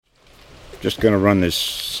Just going to run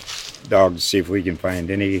this dog to see if we can find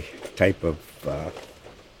any type of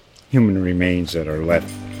human remains that are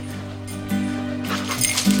left.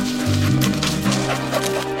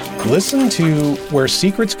 Listen to Where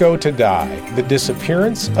Secrets Go to Die, The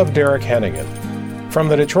Disappearance of Derek Hennigan. From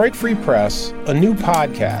the Detroit Free Press, a new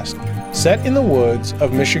podcast set in the woods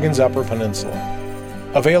of Michigan's Upper Peninsula.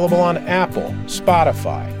 Available on Apple,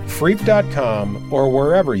 Spotify, Freep.com, or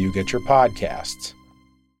wherever you get your podcasts.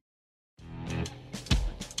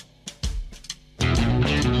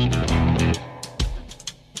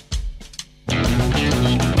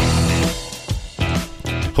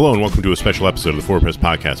 Hello and welcome to a special episode of the Forward Press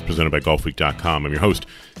Podcast presented by GolfWeek.com. I'm your host,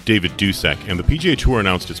 David Dusek, and the PGA Tour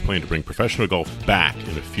announced its plan to bring professional golf back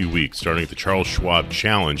in a few weeks, starting at the Charles Schwab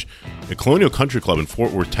Challenge at Colonial Country Club in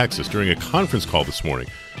Fort Worth, Texas, during a conference call this morning.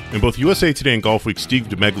 And both USA Today and Golf Week Steve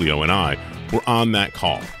DeMeglio and I were on that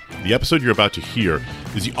call. The episode you're about to hear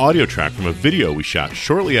is the audio track from a video we shot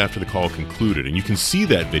shortly after the call concluded, and you can see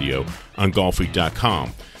that video on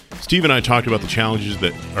GolfWeek.com. Steve and I talked about the challenges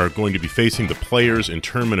that are going to be facing the players and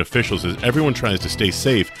tournament officials as everyone tries to stay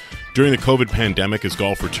safe during the COVID pandemic as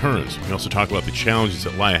golf returns. We also talk about the challenges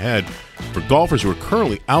that lie ahead for golfers who are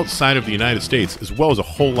currently outside of the United States, as well as a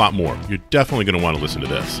whole lot more. You're definitely going to want to listen to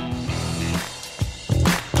this.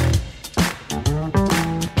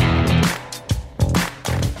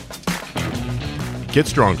 Get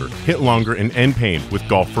stronger, hit longer, and end pain with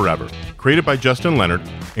Golf Forever. Created by Justin Leonard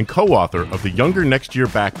and co-author of the Younger Next Year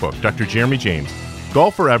Back book, Dr. Jeremy James,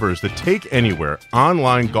 Golf Forever is the Take Anywhere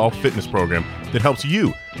online golf fitness program that helps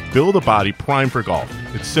you build a body primed for golf.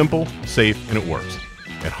 It's simple, safe, and it works.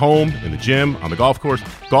 At home, in the gym, on the golf course,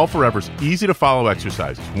 Golf Forever's easy-to-follow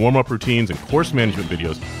exercises, warm-up routines, and course management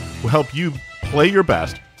videos will help you play your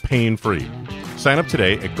best pain-free. Sign up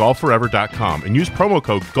today at golfforever.com and use promo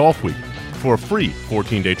code GOLFWEEK for a free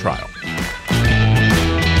 14-day trial.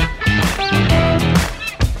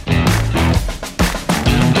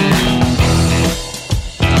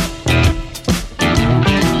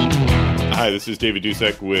 Hi, this is David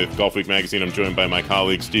Dusek with Golf Week Magazine. I'm joined by my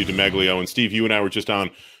colleague, Steve DeMeglio. And Steve, you and I were just on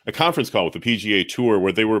a conference call with the PGA Tour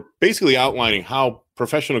where they were basically outlining how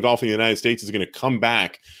professional golf in the United States is going to come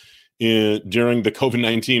back during the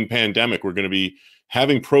COVID-19 pandemic. We're going to be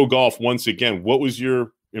having pro golf once again. What was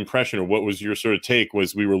your impression, or what was your sort of take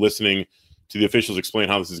as we were listening to the officials explain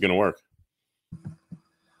how this is going to work?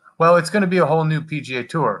 Well, it's going to be a whole new PGA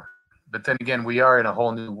Tour. But then again, we are in a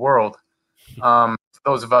whole new world. For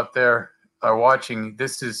those of out there are watching,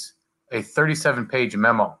 this is a 37-page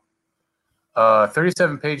memo,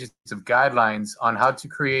 37 pages of guidelines on how to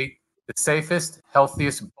create the safest,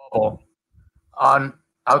 healthiest bubble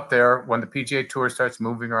out there when the PGA Tour starts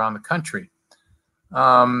moving around the country.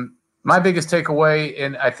 My biggest takeaway,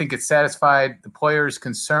 and I think it satisfied the players'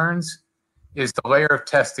 concerns, is the layer of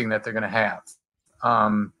testing that they're going to have.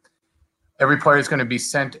 Every player is going to be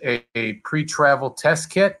sent a pre-travel test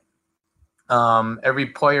kit. Every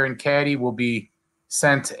player and caddy will be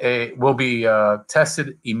tested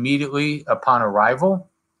immediately upon arrival,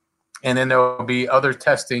 and then there will be other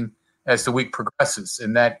testing as the week progresses.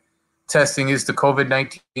 And that testing is the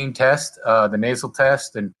COVID-19 test, the nasal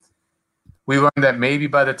test, and we learned that maybe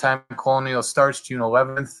by the time Colonial starts June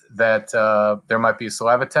 11th, that there might be a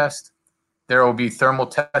saliva test. There will be thermal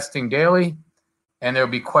testing daily, and there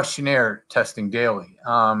will be questionnaire testing daily.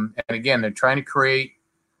 And again, they're trying to create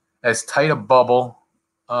as tight a bubble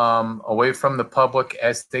away from the public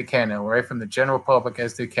as they can, away from the general public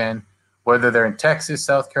as they can, whether they're in Texas,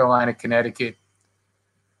 South Carolina, Connecticut,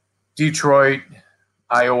 Detroit,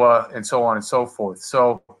 Iowa, and so on and so forth.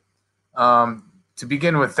 So to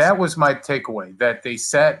begin with, that was my takeaway, that they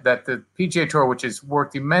said that the PGA Tour, which has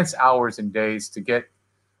worked immense hours and days to get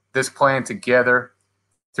this plan together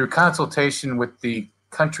through consultation with the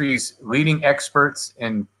country's leading experts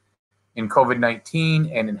in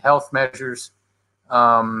COVID-19 and in health measures,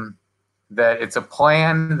 that it's a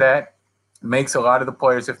plan that makes a lot of the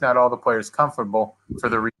players, if not all the players, comfortable for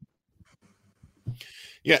the reason.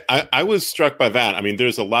 Yeah, I was struck by that. I mean,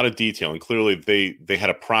 there's a lot of detail, and clearly they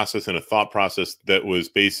had a process and a thought process that was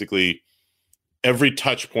basically every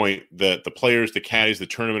touch point that the players, the caddies, the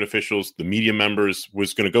tournament officials, the media members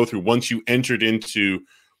was going to go through once you entered into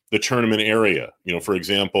the tournament area. You know, for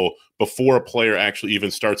example, before a player actually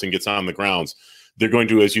even starts and gets on the grounds, they're going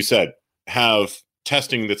to, as you said, have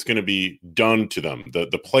testing that's going to be done to them.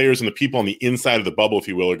 The players and the people on the inside of the bubble, if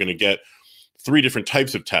you will, are going to get 3 different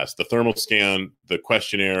types of tests: the thermal scan, the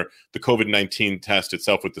questionnaire, the COVID-19 test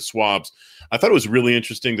itself with the swabs. I thought it was really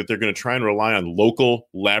interesting that they're going to try and rely on local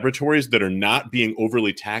laboratories that are not being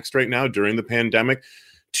overly taxed right now during the pandemic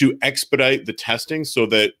to expedite the testing so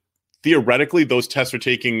that theoretically, those tests are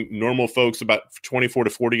taking normal folks about 24 to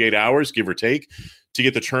 48 hours, give or take, to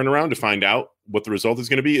get the turnaround to find out what the result is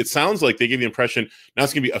going to be. It sounds like they give the impression now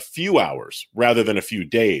it's going to be a few hours rather than a few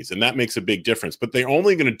days, and that makes a big difference. But they're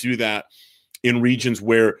only going to do that in regions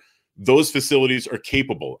where those facilities are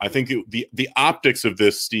capable. I think the optics of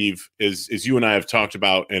this, Steve, is you and I have talked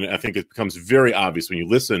about, and I think it becomes very obvious when you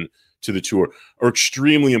listen to the tour, are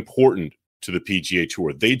extremely important to the PGA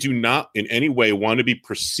Tour. They do not in any way want to be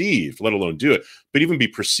perceived, let alone do it, but even be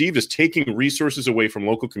perceived as taking resources away from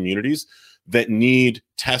local communities that need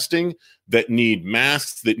testing, that need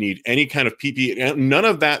masks, that need any kind of PPE. None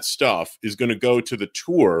of that stuff is going to go to the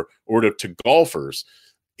tour or to golfers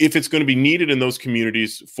if it's going to be needed in those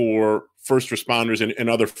communities for first responders and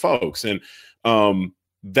other folks. And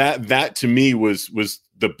that to me was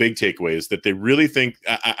the big takeaway, is that they really think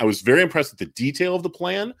I was very impressed with the detail of the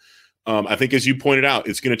plan. I think, as you pointed out,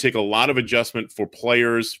 it's going to take a lot of adjustment for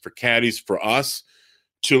players, for caddies, for us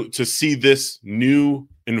to see this new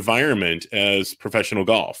environment as professional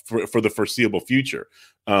golf for the foreseeable future.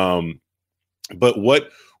 But what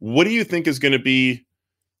do you think is going to be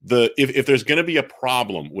if there's going to be a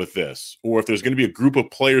problem with this, or if there's going to be a group of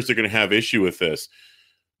players that are going to have issue with this?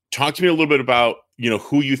 Talk to me a little bit about,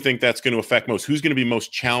 who you think that's going to affect most. Who's going to be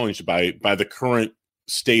most challenged by the current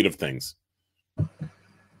state of things?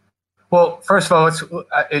 Well, first of all,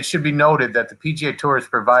 it should be noted that the PGA Tour is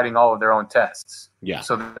providing all of their own tests. Yeah.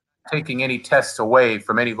 So they're not taking any tests away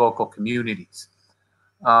from any local communities.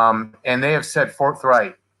 And they have said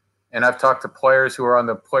forthright, and I've talked to players who are on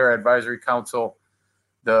the Player Advisory Council,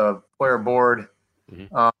 the player board,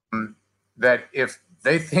 that if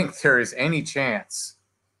they think there is any chance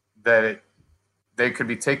that they could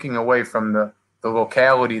be taking away from the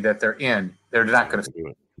locality that they're in, they're not going to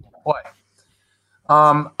play.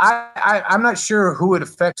 I'm not sure who it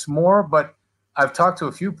affects more, but I've talked to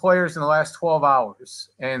a few players in the last 12 hours,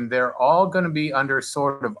 and they're all going to be under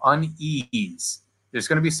sort of unease. There's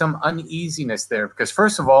going to be some uneasiness there because,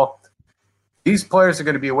 first of all, these players are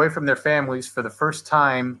going to be away from their families for the first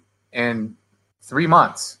time in 3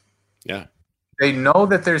 months. Yeah. They know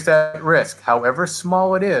that there's that risk, however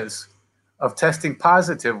small it is, of testing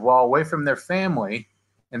positive while away from their family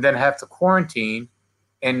and then have to quarantine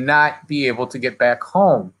and not be able to get back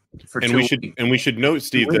home for 2 weeks. And we should note,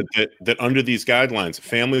 Steve, that under these guidelines,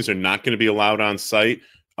 families are not going to be allowed on site.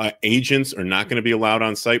 Agents are not going to be allowed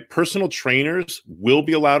on site. Personal trainers will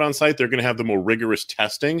be allowed on site. They're going to have the more rigorous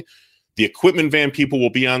testing. The equipment van people will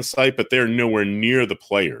be on site, but they're nowhere near the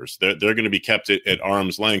players. They're going to be kept at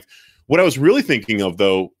arm's length. What I was really thinking of,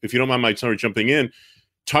 though, if you don't mind my jumping in,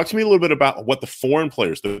 talk to me a little bit about what the foreign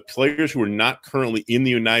players, the players who are not currently in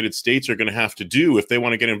the United States, are going to have to do if they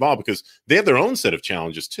want to get involved, because they have their own set of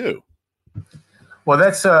challenges too. Well,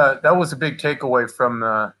 that was a big takeaway from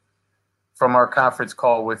our conference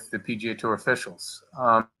call with the PGA Tour officials.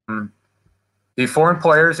 The foreign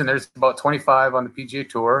players, and there's about 25 on the PGA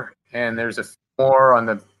Tour, and there's a few more on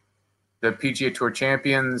the PGA Tour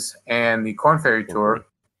Champions and the Korn Ferry Tour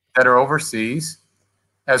that are overseas,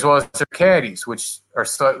 as well as their caddies, which are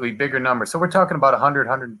slightly bigger numbers. So we're talking about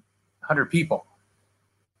 100 people.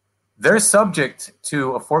 They're subject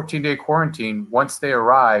to a 14-day quarantine once they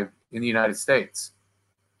arrive in the United States.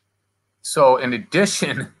 So in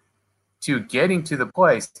addition to getting to the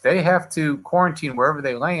place, they have to quarantine wherever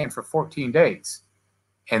they land for 14 days.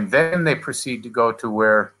 And then they proceed to go to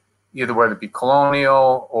whether it be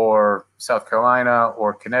Colonial or South Carolina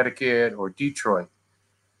or Connecticut or Detroit.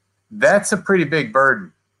 That's a pretty big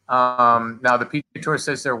burden. Now, the PGA Tour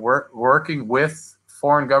says they're working with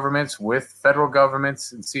foreign governments, with federal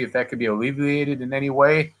governments, and see if that could be alleviated in any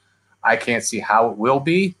way. I can't see how it will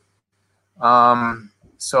be. The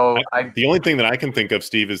only thing that I can think of,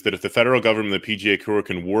 Steve, is that if the federal government, the PGA Tour,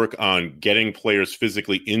 can work on getting players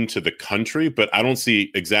physically into the country, but I don't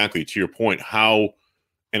see exactly, to your point, how,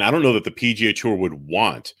 and I don't know that the PGA Tour would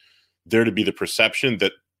want there to be the perception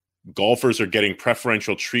that golfers are getting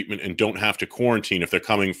preferential treatment and don't have to quarantine if they're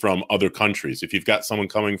coming from other countries. If you've got someone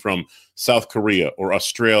coming from South Korea or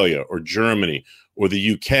Australia or Germany or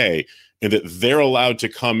the UK, and that they're allowed to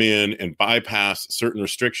come in and bypass certain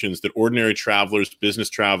restrictions that ordinary travelers,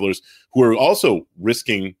 business travelers, who are also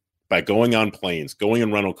risking by going on planes, going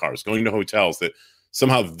in rental cars, going to hotels, that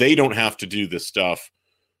somehow they don't have to do this stuff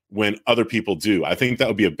when other people do. I think that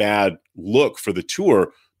would be a bad look for the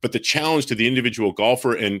tour. But the challenge to the individual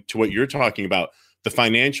golfer, and to what you're talking about, the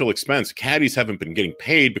financial expense, caddies haven't been getting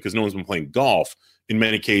paid because no one's been playing golf in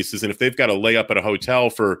many cases. And if they've got to lay up at a hotel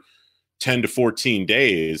for 10 to 14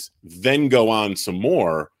 days, then go on some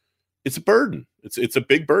more, it's a burden. It's a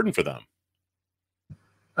big burden for them.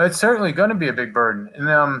 It's certainly going to be a big burden. And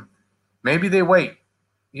maybe they wait.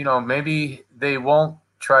 Maybe they won't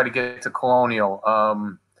try to get to Colonial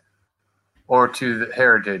or to the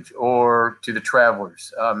Heritage or to the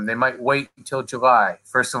Travelers. They might wait until July,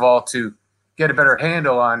 first of all, to get a better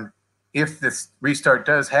handle on if this restart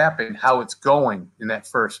does happen, how it's going in that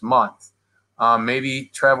first month.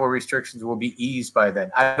 Maybe travel restrictions will be eased by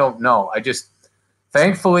then. I don't know.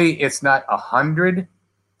 Thankfully, it's not 100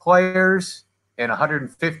 players and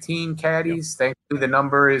 115 caddies. Yep. Thankfully, the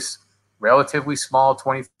number is relatively small,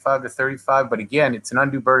 25 to 35. But again, it's an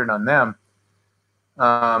undue burden on them.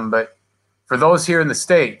 But for those here in the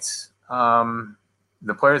States, the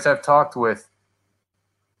players I've talked with,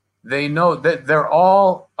 they know that they're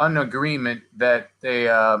all in agreement that they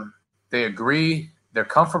agree, they're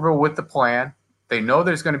comfortable with the plan. They know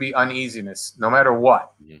there's going to be uneasiness no matter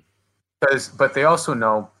what. Mm-hmm. But they also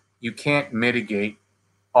know you can't mitigate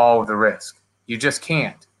all of the risk. You just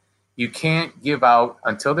can't. You can't give out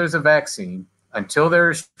until there's a vaccine, until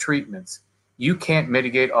there's treatments. You can't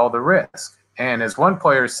mitigate all the risk. And as one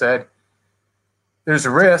player said, there's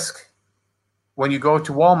a risk when you go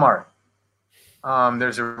to Walmart.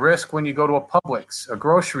 There's a risk when you go to a Publix, a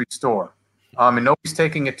grocery store, and nobody's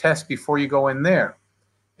taking a test before you go in there.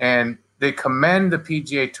 And they commend the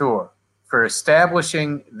PGA Tour for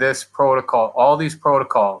establishing this protocol, all these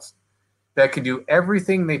protocols that can do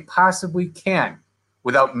everything they possibly can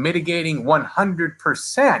without mitigating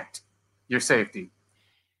 100% your safety.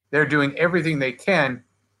 They're doing everything they can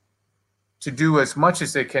to do as much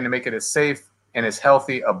as they can to make it as safe and as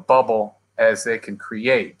healthy a bubble as they can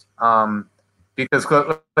create. Because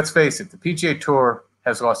let's face it, the PGA Tour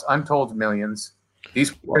has lost untold millions.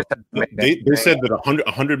 These players they said that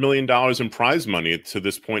 $100 million in prize money to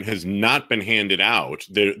this point has not been handed out.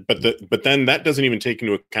 But then that doesn't even take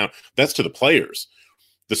into account, that's to the players.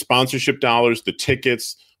 The sponsorship dollars, the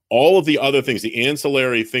tickets, all of the other things, the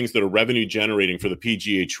ancillary things that are revenue generating for the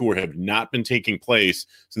PGA Tour have not been taking place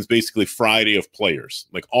since basically Friday of Players.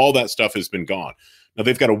 Like all that stuff has been gone. Now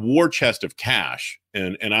they've got a war chest of cash,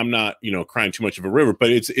 and I'm not, crying too much of a river,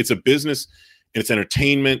 but it's a business and it's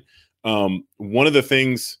entertainment. One of the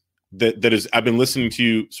things that is, I've been listening to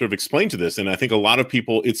you sort of explain to this, and I think a lot of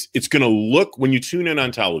people, it's going to look, when you tune in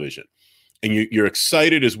on television and you're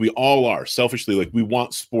excited, as we all are, selfishly, like we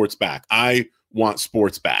want sports back. I want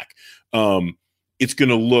sports back. It's going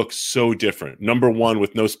to look so different. Number one,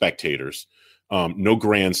 with no spectators. No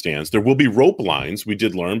grandstands. There will be rope lines, we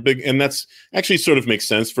did learn, and that's actually sort of makes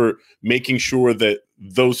sense for making sure that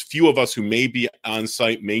those few of us who may be on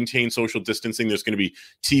site maintain social distancing. There's going to be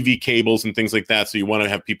TV cables and things like that, so you want to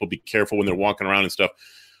have people be careful when they're walking around and stuff.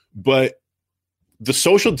 But the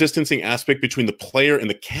social distancing aspect between the player and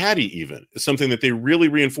the caddy even is something that they really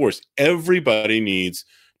reinforce. Everybody needs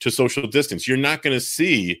to social distance. You're not going to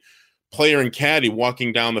see player and caddy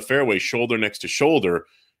walking down the fairway shoulder next to shoulder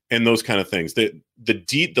and those kind of things.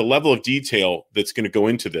 The level of detail that's going to go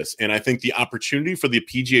into this. And I think the opportunity for the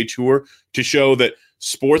PGA Tour to show that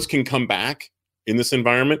sports can come back in this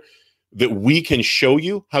environment, that we can show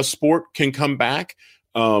you how sport can come back,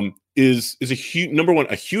 is a huge, number one,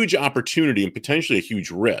 a huge opportunity and potentially a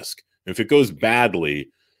huge risk. And if it goes badly,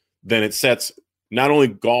 then it sets not only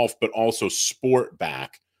golf, but also sport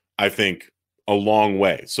back, I think, a long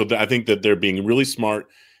way. So I think that they're being really smart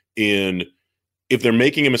in, if they're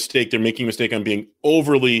making a mistake, they're making a mistake on being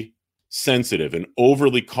overly sensitive and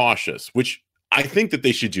overly cautious, which I think that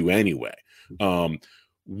they should do anyway.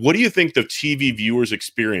 What do you think the TV viewers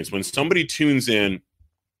experience when somebody tunes in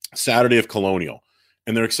Saturday of Colonial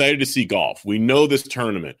and they're excited to see golf? We know this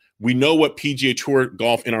tournament. We know what PGA Tour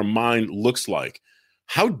golf in our mind looks like.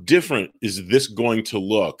 How different is this going to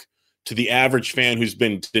look to the average fan who's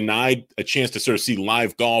been denied a chance to sort of see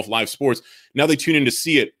live golf, live sports? Now they tune in to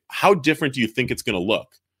see it. How different do you think it's going to look?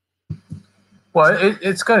 Well,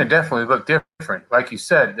 it's going to definitely look different. Like you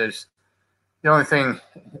said, there's going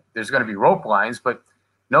to be rope lines, but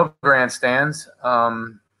no grandstands,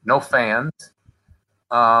 no fans.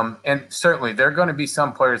 And certainly there are going to be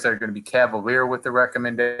some players that are going to be cavalier with the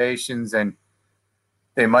recommendations, and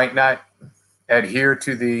they might not adhere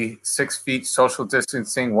to the 6 feet social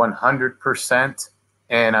distancing 100%.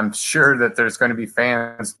 And I'm sure that there's going to be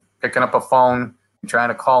fans picking up a phone and trying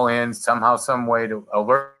to call in somehow, some way to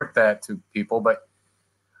alert that to people. But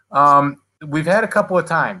we've had a couple of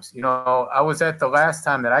times, I was at the last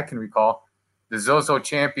time that I can recall, the Zozo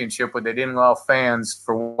Championship, where they didn't allow fans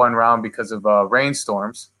for one round because of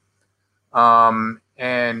rainstorms.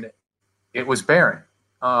 And it was barren.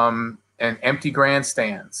 And empty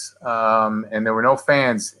grandstands, and there were no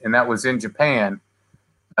fans, and that was in Japan.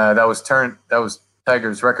 That was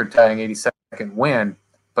Tiger's record-tying 82nd win.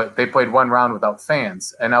 but they played one round without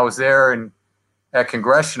fans. And I was there at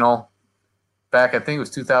Congressional back, I think it was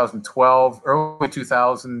 2012, early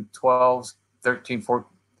 2012, 13, 14,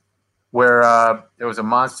 where there was a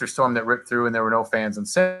monster storm that ripped through and there were no fans on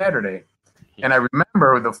Saturday. And I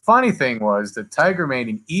remember the funny thing was the Tiger made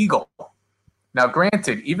an eagle. Now,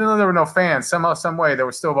 granted, even though there were no fans, somehow, some way, there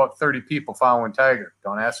were still about 30 people following Tiger.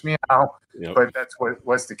 Don't ask me how, but that's what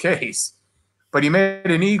was the case. But he made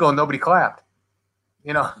an eagle and nobody clapped.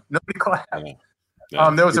 Nobody clapped.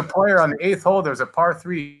 There was a player on the 8th hole. There was a par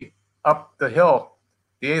 3 up the hill.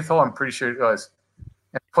 The 8th hole, I'm pretty sure it was.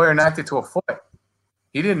 And the player knocked it to a foot.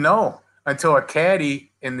 He didn't know until a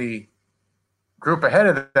caddy in the group ahead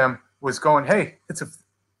of them was going, hey,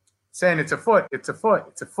 saying it's a foot,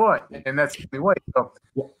 and that's the way. So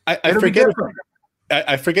I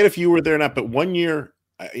forget if you were there or not, but one year,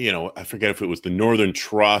 I forget if it was the Northern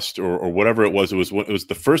Trust or whatever it was. It was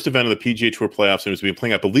the first event of the PGA Tour playoffs, and it was being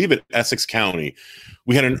playing, I believe, at Essex County.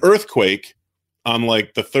 We had an earthquake on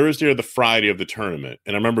like the Thursday or the Friday of the tournament,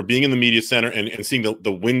 and I remember being in the media center and seeing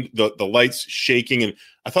the wind, the lights shaking, and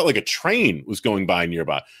I thought like a train was going by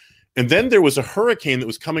nearby. And then there was a hurricane that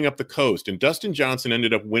was coming up the coast, and Dustin Johnson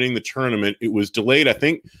ended up winning the tournament. It was delayed. I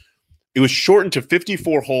think it was shortened to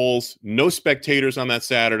 54 holes, no spectators on that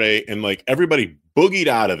Saturday, and like everybody boogied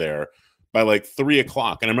out of there by like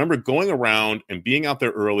 3:00. And I remember going around and being out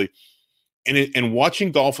there early and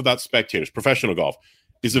watching golf without spectators, professional golf,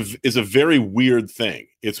 is a very weird thing.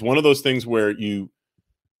 It's one of those things where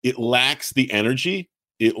it lacks the energy.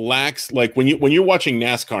 It lacks, like when you're watching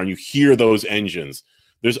NASCAR and you hear those engines,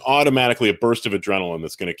 there's automatically a burst of adrenaline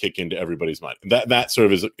that's going to kick into everybody's mind. That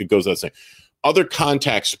sort of it goes without saying. Other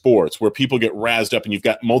contact sports where people get razzed up and you've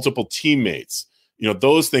got multiple teammates,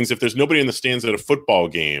 those things, if there's nobody in the stands at a football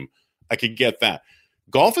game, I could get that.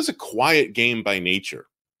 Golf is a quiet game by nature.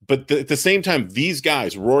 But at the same time, these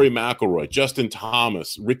guys, Rory McIlroy, Justin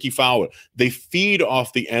Thomas, Ricky Fowler, they feed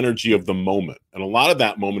off the energy of the moment. And a lot of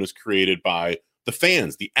that moment is created by the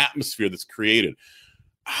fans, the atmosphere that's created.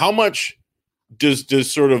 How much does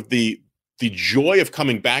sort of the joy of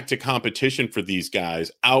coming back to competition for these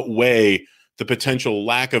guys outweigh the potential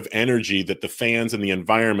lack of energy that the fans and the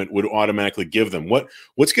environment would automatically give them?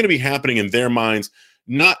 What's going to be happening in their minds,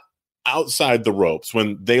 not outside the ropes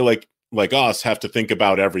when they like us have to think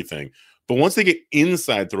about everything, but once they get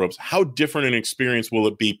inside the ropes, how different an experience will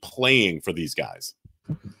it be playing for these guys?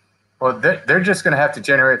 Well, they're just going to have to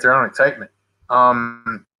generate their own excitement.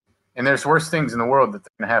 And there's worse things in the world that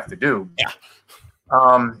they're going to have to do. Yeah.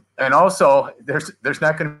 And also, there's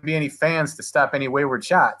not going to be any fans to stop any wayward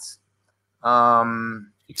shots.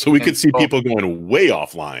 So we could see people going way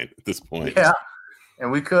offline at this point. Yeah,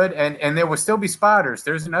 and we could. And there will still be spotters.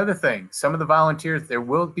 There's another thing. Some of the volunteers, there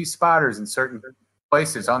will be spotters in certain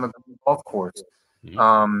places on the golf course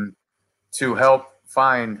to help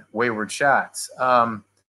find wayward shots.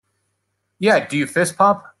 Yeah, do you fist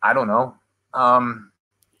pump? I don't know.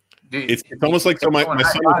 It's almost like, so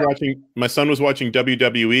my son was watching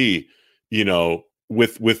WWE,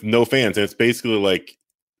 with no fans, and it's basically like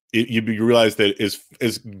you realize that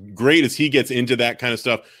as great as he gets into that kind of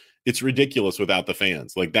stuff, it's ridiculous without the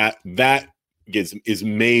fans. Like that is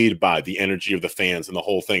made by the energy of the fans and the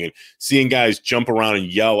whole thing. And seeing guys jump around and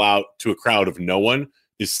yell out to a crowd of no one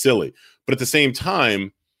is silly. But at the same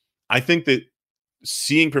time, I think that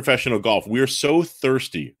seeing professional golf, we're so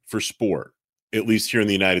thirsty for sport, at least here in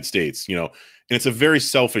the United States, and it's a very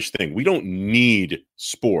selfish thing. We don't need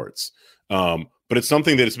sports, but it's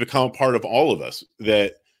something that has become part of all of us.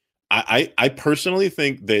 That I personally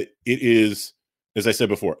think that it is, as I said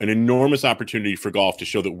before, an enormous opportunity for golf to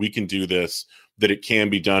show that we can do this, that it can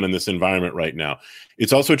be done in this environment right now.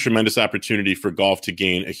 It's also a tremendous opportunity for golf to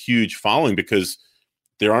gain a huge following because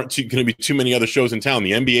there aren't going to be too many other shows in town.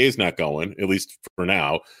 The NBA is not going, at least for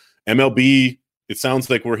now. MLB, it sounds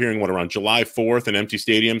like we're hearing around July 4th and empty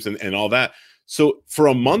stadiums and all that. So for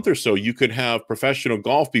a month or so, you could have professional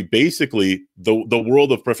golf be basically the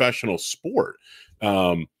world of professional sport.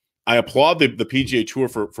 I applaud the PGA Tour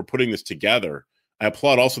for putting this together. I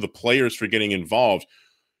applaud also the players for getting involved.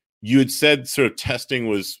 You had said sort of testing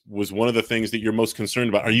was one of the things that you're most concerned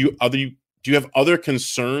about. Do you have other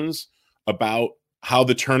concerns about how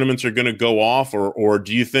the tournaments are going to go off, or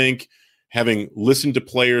do you think, having listened to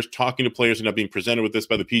players, talking to players, and not being presented with this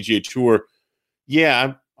by the PGA Tour,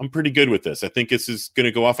 yeah, I'm pretty good with this. I think this is going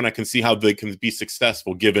to go off, and I can see how they can be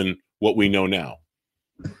successful given what we know now.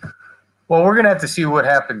 Well, we're going to have to see what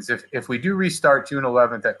happens if we do restart June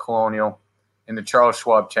 11th at Colonial in the Charles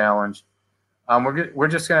Schwab Challenge. We're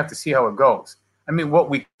just going to have to see how it goes. I mean, what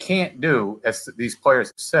we can't do, as these players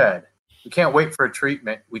have said, we can't wait for a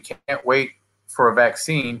treatment. We can't wait for a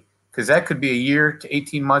vaccine, because that could be a year to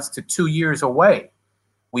 18 months to 2 years away.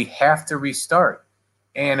 We have to restart.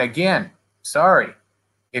 And again, sorry,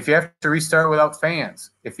 if you have to restart without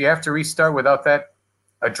fans, if you have to restart without that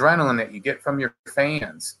adrenaline that you get from your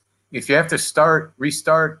fans, if you have to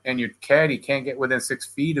restart and your caddy can't get within 6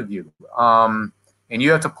 feet of you, and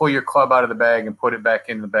you have to pull your club out of the bag and put it back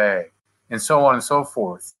in the bag, and so on and so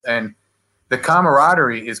forth. And the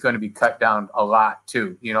camaraderie is going to be cut down a lot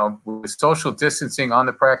too. You know, with social distancing on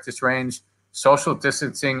the practice range, social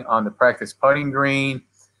distancing on the practice putting green,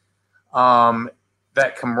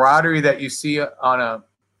 that camaraderie that you see on a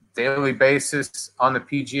daily basis on the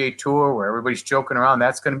PGA Tour where everybody's joking around,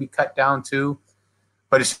 that's going to be cut down too.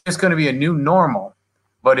 But it's just going to be a new normal,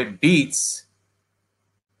 but it beats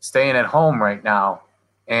staying at home right now.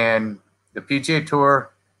 And the PGA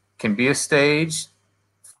Tour can be a stage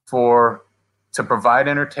to provide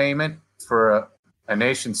entertainment for a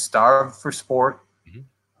nation starved for sport.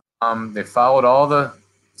 Mm-hmm. They followed all the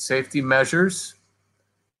safety measures.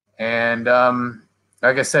 And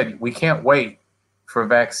like I said, we can't wait for a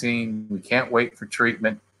vaccine. We can't wait for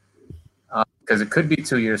treatment because it could be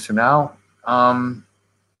 2 years from now.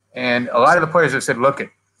 And a lot of the players have said, look,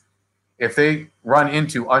 if they run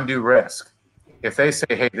into undue risk, if they say,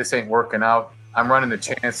 hey, this ain't working out, I'm running the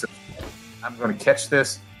chance of I'm going to catch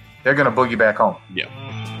this, they're going to boogie back home. Yeah.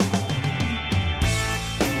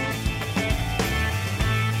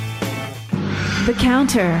 The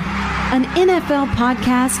Counter, an NFL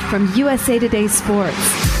podcast from USA Today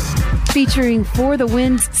Sports. Featuring For the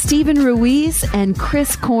Win's Steven Ruiz and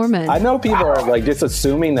Chris Corman. I know people are like just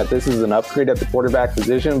assuming that this is an upgrade at the quarterback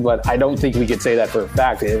position, but I don't think we could say that for a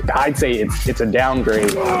fact. I'd say it's a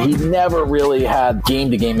downgrade. He never really had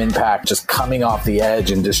game-to-game impact, just coming off the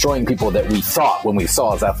edge and destroying people that we thought when we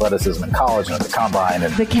saw his athleticism in college and at the combine.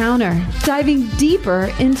 The Counter, diving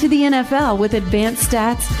deeper into the NFL with advanced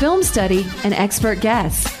stats, film study, and expert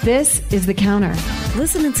guests. This is The Counter.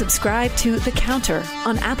 Listen and subscribe to The Counter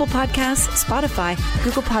on Apple Podcasts, Spotify,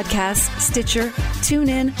 Google Podcasts, Stitcher,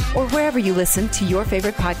 TuneIn, or wherever you listen to your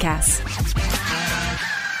favorite podcasts.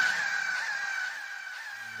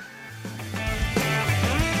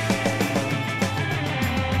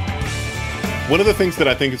 One of the things that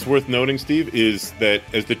I think is worth noting, Steve, is that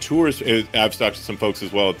as the tours, I've talked to some folks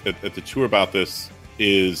as well at the tour about this,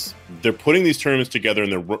 is they're putting these tournaments together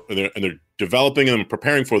and they're developing them,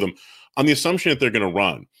 preparing for them on the assumption that they're going to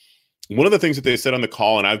run. One of the things that they said on the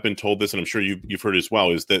call, and I've been told this, and I'm sure you've heard as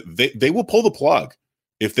well, is that they will pull the plug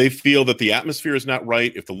if they feel that the atmosphere is not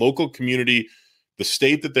right, if the local community, the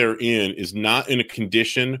state that they're in, is not in a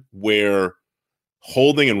condition where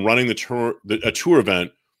holding and running a tour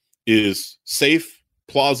event is safe,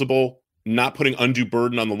 plausible, not putting undue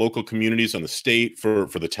burden on the local communities, on the state for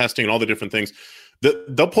the testing and all the different things,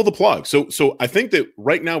 they'll pull the plug. So I think that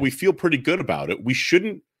right now we feel pretty good about it. We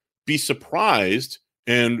shouldn't be surprised,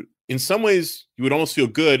 and in some ways, you would almost feel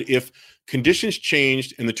good if conditions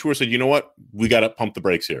changed and the tour said, you know what, we got to pump the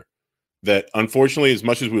brakes here. That unfortunately, as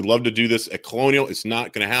much as we'd love to do this at Colonial, it's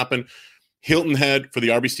not going to happen. Hilton Head for the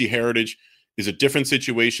RBC Heritage is a different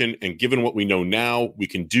situation. And given what we know now, we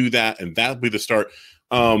can do that. And that'll be the start.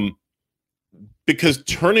 Because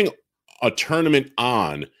turning a tournament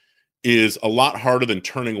on is a lot harder than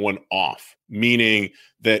turning one off, meaning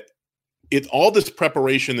that all this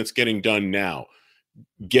preparation that's getting done now,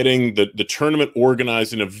 getting the tournament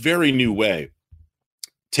organized in a very new way,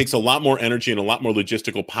 takes a lot more energy and a lot more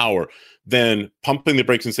logistical power than pumping the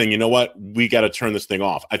brakes and saying, you know what, we got to turn this thing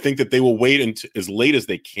off. I think that they will wait until as late as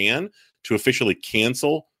they can to officially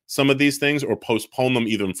cancel some of these things or postpone them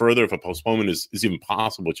even further if a postponement is even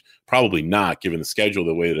possible, which probably not given the schedule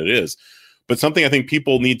the way that it is. But something I think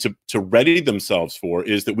people need to ready themselves for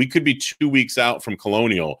is that we could be 2 weeks out from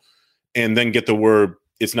Colonial and then get the word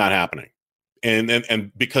it's not happening.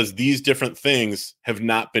 And because these different things have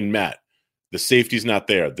not been met, the safety's not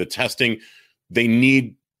there, the testing, they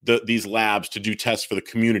need these labs to do tests for the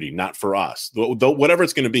community, not for us, whatever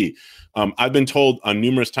it's going to be. I've been told on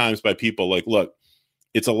numerous times by people like, look,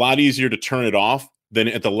 it's a lot easier to turn it off than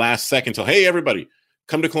at the last second to, hey, everybody,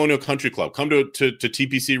 come to Colonial Country Club, come to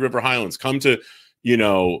TPC River Highlands, come to,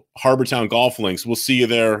 Harbor Town Golf Links. We'll see you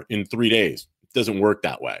there in 3 days. It doesn't work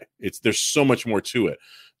that way. There's so much more to it.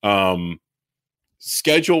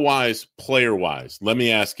 Schedule-wise, player-wise, let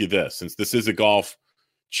me ask you this, since this is a golf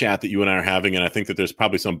chat that you and I are having, and I think that there's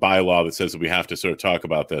probably some bylaw that says that we have to sort of talk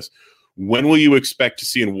about this. When will you expect to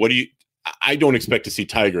see, and I don't expect to see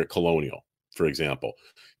Tiger at Colonial, for example.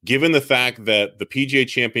 Given the fact that the PGA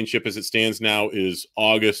Championship as it stands now is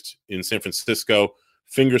August in San Francisco,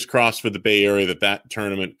 fingers crossed for the Bay Area that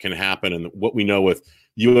tournament can happen, and what we know with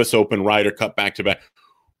U.S. Open, Ryder Cup back-to-back.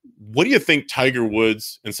 What do you think Tiger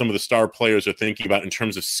Woods and some of the star players are thinking about in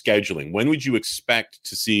terms of scheduling? When would you expect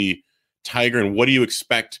to see Tiger, and what do you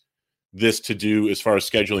expect this to do as far as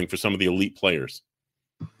scheduling for some of the elite players?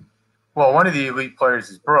 Well, one of the elite players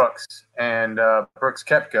is Brooks, and Brooks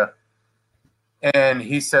Koepka. And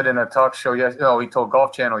he said in a talk show, he told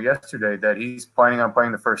Golf Channel yesterday that he's planning on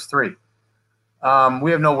playing the first three.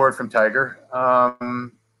 We have no word from Tiger.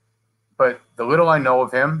 But the little I know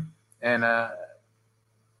of him, and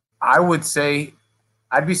I would say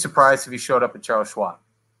I'd be surprised if he showed up at Charles Schwab.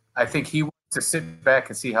 I think he wants to sit back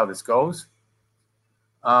and see how this goes.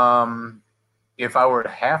 If I were to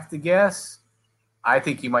have to guess, I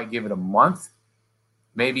think he might give it a month,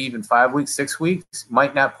 maybe even 5 weeks, 6 weeks.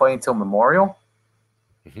 Might not play until Memorial.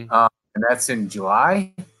 Mm-hmm. And that's in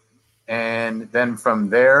July. And then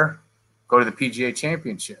from there, go to the PGA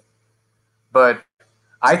Championship. But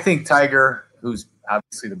I think Tiger, who's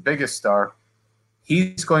obviously the biggest star,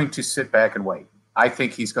 he's going to sit back and wait. I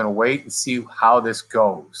think he's going to wait and see how this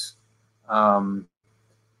goes, and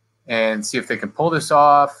see if they can pull this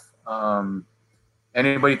off.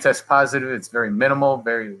 Anybody tests positive, it's very minimal,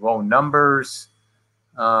 very low numbers.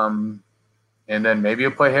 And then maybe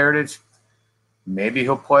he'll play Heritage. Maybe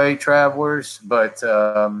he'll play Travelers. But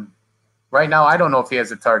right now, I don't know if he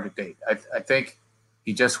has a target date. I think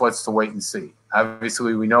he just wants to wait and see.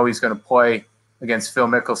 Obviously, we know he's going to play against Phil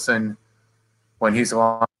Mickelson when he's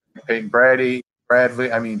along with Peyton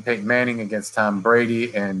Manning against Tom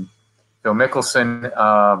Brady and Phil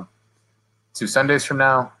Mickelson 2 Sundays from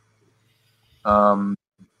now. And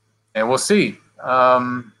we'll see.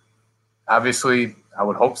 Obviously, I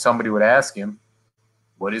would hope somebody would ask him,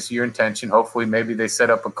 what is your intention? Hopefully, maybe they set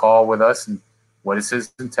up a call with us and what is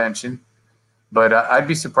his intention? But I'd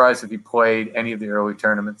be surprised if he played any of the early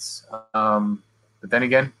tournaments. But then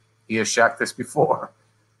again, he has shocked us before.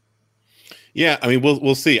 Yeah, I mean,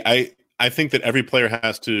 we'll see. I think that every player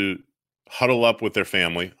has to huddle up with their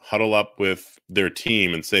family, huddle up with their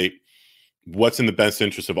team and say, what's in the best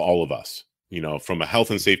interest of all of us, from a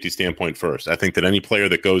health and safety standpoint first. I think that any player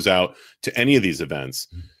that goes out to any of these events,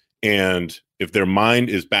 and if their mind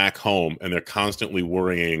is back home and they're constantly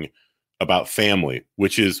worrying about family,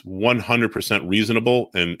 which is 100%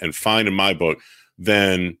 reasonable and fine in my book,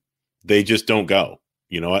 then they just don't go.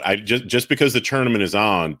 I just because the tournament is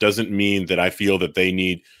on doesn't mean that I feel that they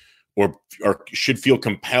need or should feel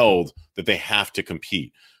compelled that they have to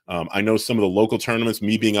compete. I know some of the local tournaments,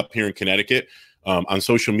 me being up here in Connecticut, on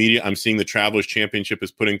social media, I'm seeing the Travelers Championship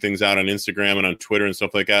is putting things out on Instagram and on Twitter and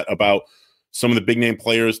stuff like that about some of the big name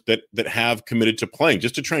players that have committed to playing,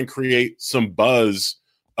 just to try and create some buzz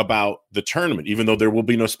about the tournament, even though there will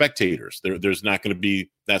be no spectators. There's not going to be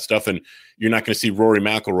that stuff, and you're not going to see Rory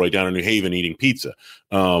McIlroy down in New Haven eating pizza.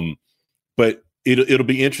 But it'll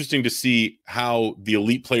be interesting to see how the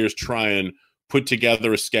elite players try and put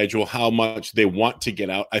together a schedule, how much they want to get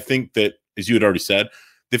out. I think that, as you had already said,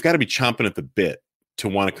 they've got to be chomping at the bit to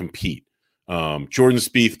want to compete. Jordan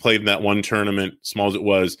Spieth played in that one tournament, small as it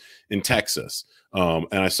was, in Texas. And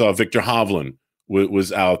I saw Victor Hovland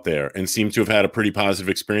was out there and seemed to have had a pretty positive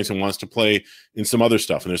experience and wants to play in some other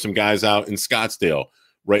stuff. And there's some guys out in Scottsdale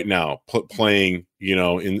right now playing,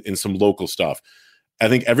 in some local stuff. I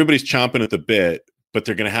think everybody's chomping at the bit, but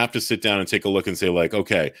they're going to have to sit down and take a look and say, like,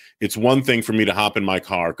 okay, it's one thing for me to hop in my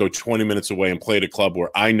car, go 20 minutes away and play at a club where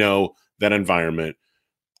I know that environment.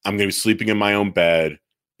 I'm going to be sleeping in my own bed,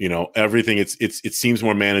 everything. It seems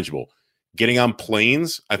more manageable. Getting on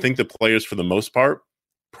planes, I think the players, for the most part,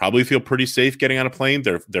 probably feel pretty safe getting on a plane.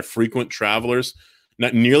 They're frequent travelers.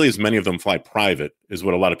 Not nearly as many of them fly private is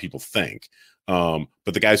what a lot of people think. But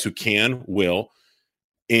the guys who can will.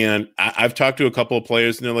 And I've talked to a couple of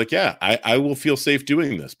players and they're like, yeah, I will feel safe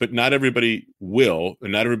doing this, but not everybody will,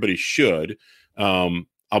 and not everybody should.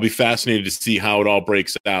 I'll be fascinated to see how it all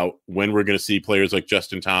breaks out, when we're going to see players like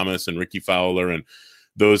Justin Thomas and Ricky Fowler and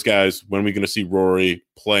those guys, when we're going to see Rory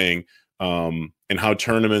playing, and how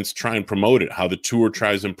tournaments try and promote it, how the tour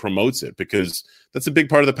tries and promotes it, because that's a big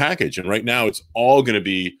part of the package. And right now it's all going to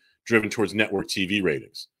be driven towards network TV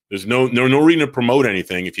ratings. There's no reason to promote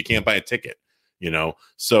anything if you can't buy a ticket,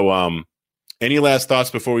 So any last thoughts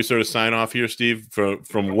before we sort of sign off here, Steve,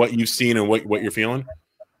 from what you've seen and what you're feeling?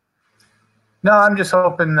 No, I'm just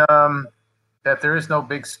hoping that there is no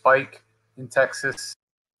big spike in Texas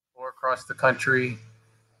or across the country,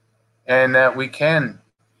 and that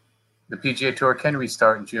the PGA Tour can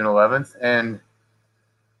restart on June 11th, and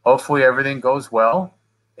hopefully everything goes well.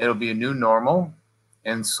 It'll be a new normal,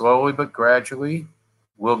 and slowly but gradually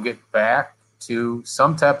we'll get back to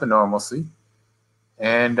some type of normalcy,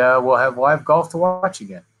 and we'll have live golf to watch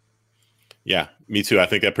again. Yeah, me too. I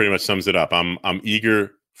think that pretty much sums it up. I'm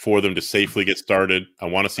eager for them to safely get started. I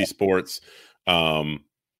want to see sports.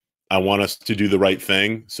 I want us to do the right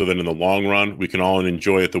thing so that in the long run, we can all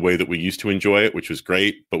enjoy it the way that we used to enjoy it, which was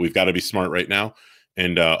great, but we've got to be smart right now.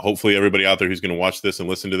 And hopefully everybody out there who's going to watch this and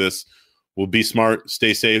listen to this will be smart,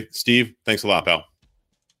 stay safe. Steve, thanks a lot, pal.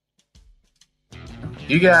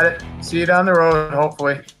 You got it. See you down the road,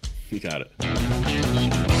 hopefully. You got it.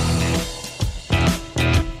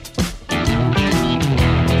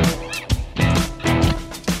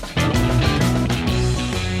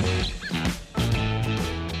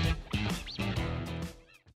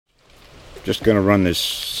 Just going to run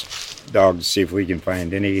this dog to see if we can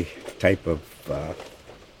find any type of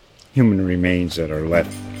human remains that are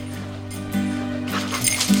left.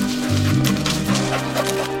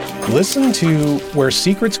 Listen to Where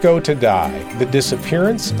Secrets Go to Die, The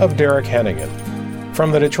Disappearance of Derek Hennigan.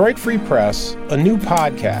 From the Detroit Free Press, a new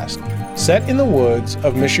podcast set in the woods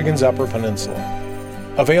of Michigan's Upper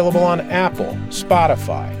Peninsula. Available on Apple,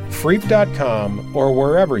 Spotify, Freep.com, or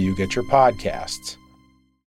wherever you get your podcasts.